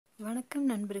வணக்கம்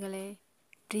நண்பர்களே,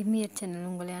 premier channel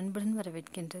உங்களை அன்புடன்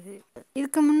வரவேற்கின்றது.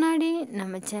 இதுக்கு முன்னாடி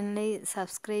நம்ம சேனலை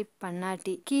சப்ஸ்கிரைப்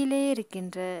பண்ணாட்டி கீழே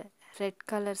இருக்கின்ற ரெட்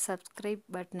கலர் சப்ஸ்கிரைப்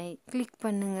பட்டனை கிளிக்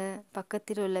பண்ணுங்க.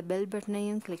 பக்கத்தில் உள்ள பெல்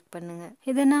பட்டனையும் கிளிக் பண்ணுங்க.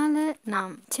 இதனால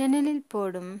நாம் சேனலில்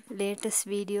போடும் லேட்டஸ்ட்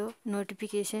வீடியோ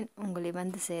நோட்டிஃபிகேஷன் உங்களை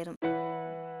வந்து சேரும்.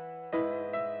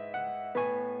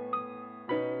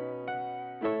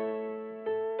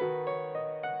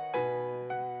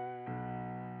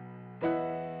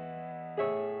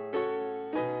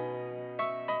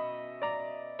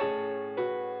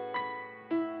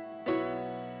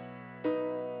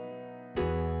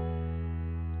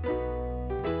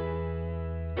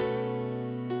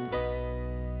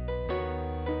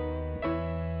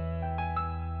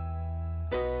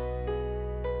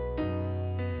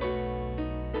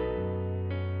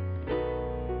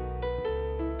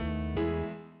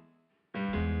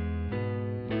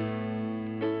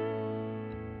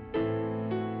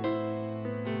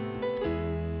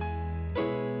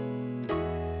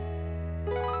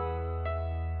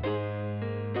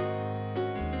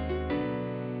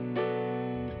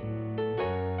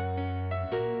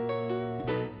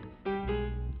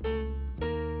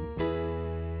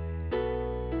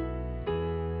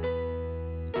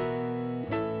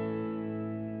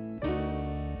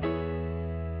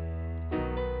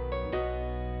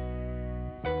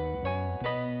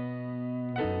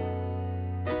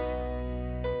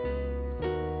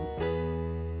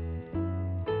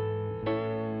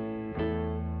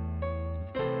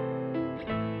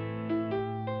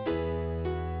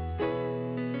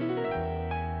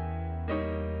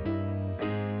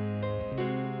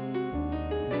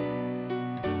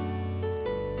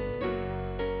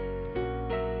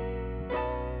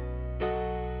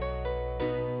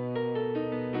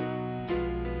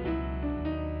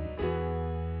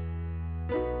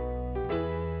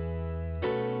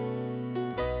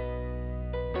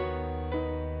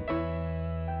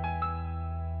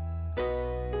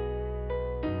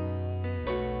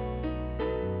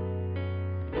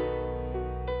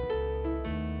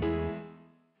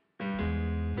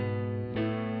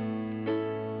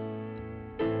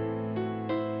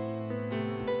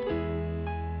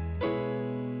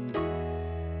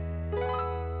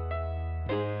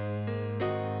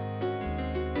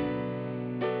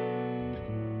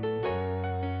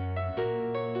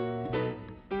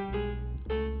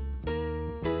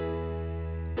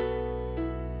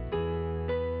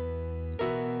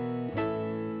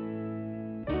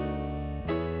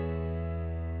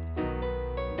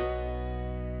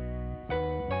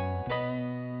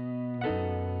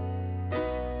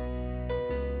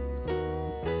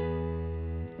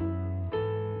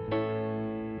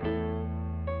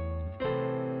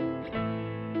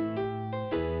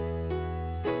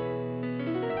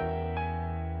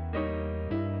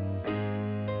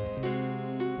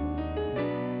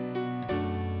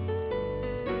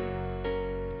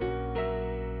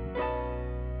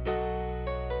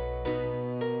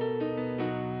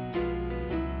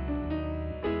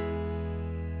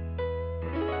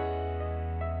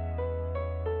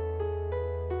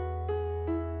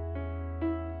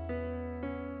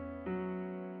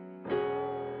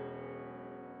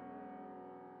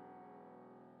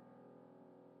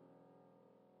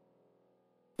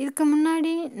 இதுக்கு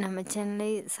முன்னாடி நம்ம சேனலை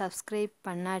சப்ஸ்கிரைப்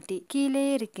பண்ணாட்டி கீழே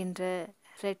இருக்கின்ற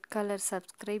ரெட் கலர்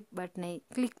சப்ஸ்கிரைப் பட்டனை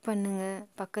கிளிக் பண்ணுங்க.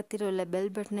 பக்கத்தில் உள்ள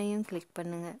பெல் பட்டனையும் கிளிக்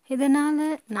பண்ணுங்க. இதனால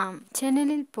நாம்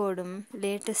சேனலில் போடும்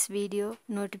லேட்டஸ்ட் வீடியோ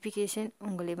நோட்டிஃபிகேஷன்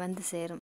உங்களை வந்து சேரும்.